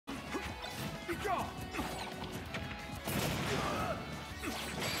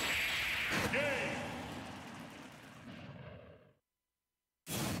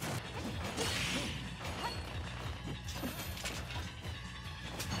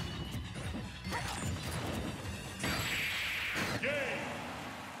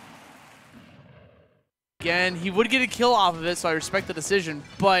Again, he would get a kill off of it, so I respect the decision,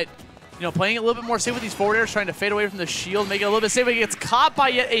 but you know, playing it a little bit more safe with these forward airs, trying to fade away from the shield, make it a little bit safer. He gets caught by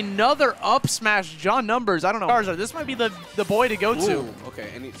yet another up smash. John Numbers, I don't know. This might be the boy to go to. Ooh,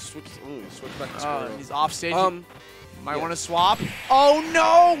 okay, and he switched back to square. He's off stage. Might want to swap. Oh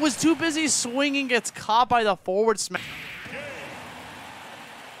no! Was too busy swinging. Gets caught by the forward smash.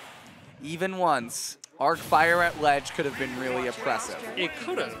 Even once, arc fire at ledge could have been really oppressive. It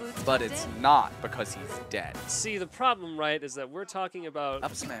could have. But it's not because he's dead. See, the problem, right, is that we're talking about...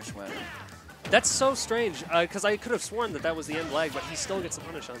 Up smash win. That's so strange, because I could have sworn that that was the end lag, but he still gets a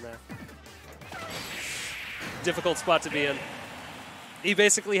punish on that. Difficult spot to be in. He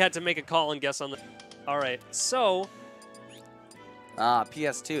basically had to make a call and guess on the... All right, so...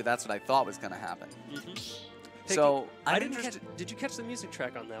 PS2, that's what I thought was going to happen. So, did you catch the music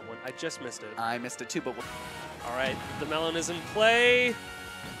track on that one? I just missed it. I missed it too, but... All right, the melon is in play.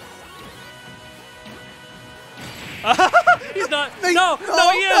 He's not. No,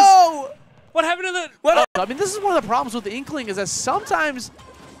 he is. No! What happened to the... What? I mean, this is one of the problems with the Inkling is that sometimes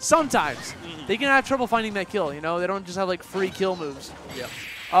they can have trouble finding that kill. You know, they don't just have like free kill moves. Yeah.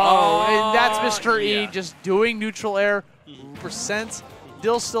 Oh, and that's Mr. E just doing neutral air. Percent.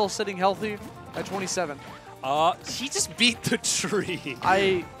 Dill still sitting healthy at 27. He just beat the tree.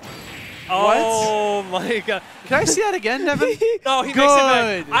 Oh my god! Can I see that again, Devin? No, he makes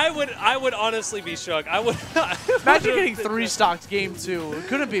it back. I would honestly be shook. I would. Imagine getting 3-stocked game 2. It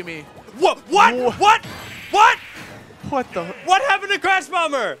couldn't be me. What? What the? What happened to Crash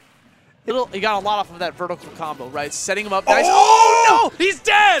Bomber? He got a lot off of that vertical combo, right? Setting him up nice. Oh no! He's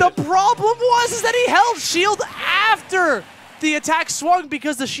dead! The problem was that he held shield after the attack swung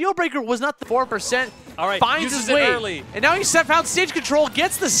because the shield breaker was not the 4%. All right, finds his way early. And now he's found stage control,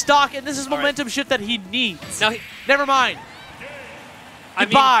 gets the stock, and this is momentum shift that he needs. Now never mind. I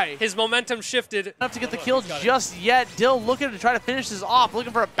mean, his momentum shifted. Enough to get the kill just yet. Dill looking to try to finish this off,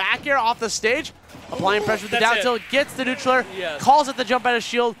 looking for a back air off the stage. Applying pressure with the down tilt, gets the neutral air, calls it the jump out of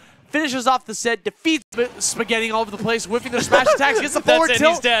shield, finishes off the set, defeats Spaghetti all over the place, whiffing their smash attacks, gets the forward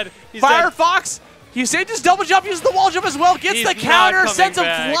tilt. He's dead. Firefox, he saved his double jump, uses the wall jump as well, gets the counter, sends him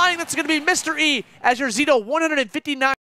flying. That's going to be Mr. E as your Xeno159.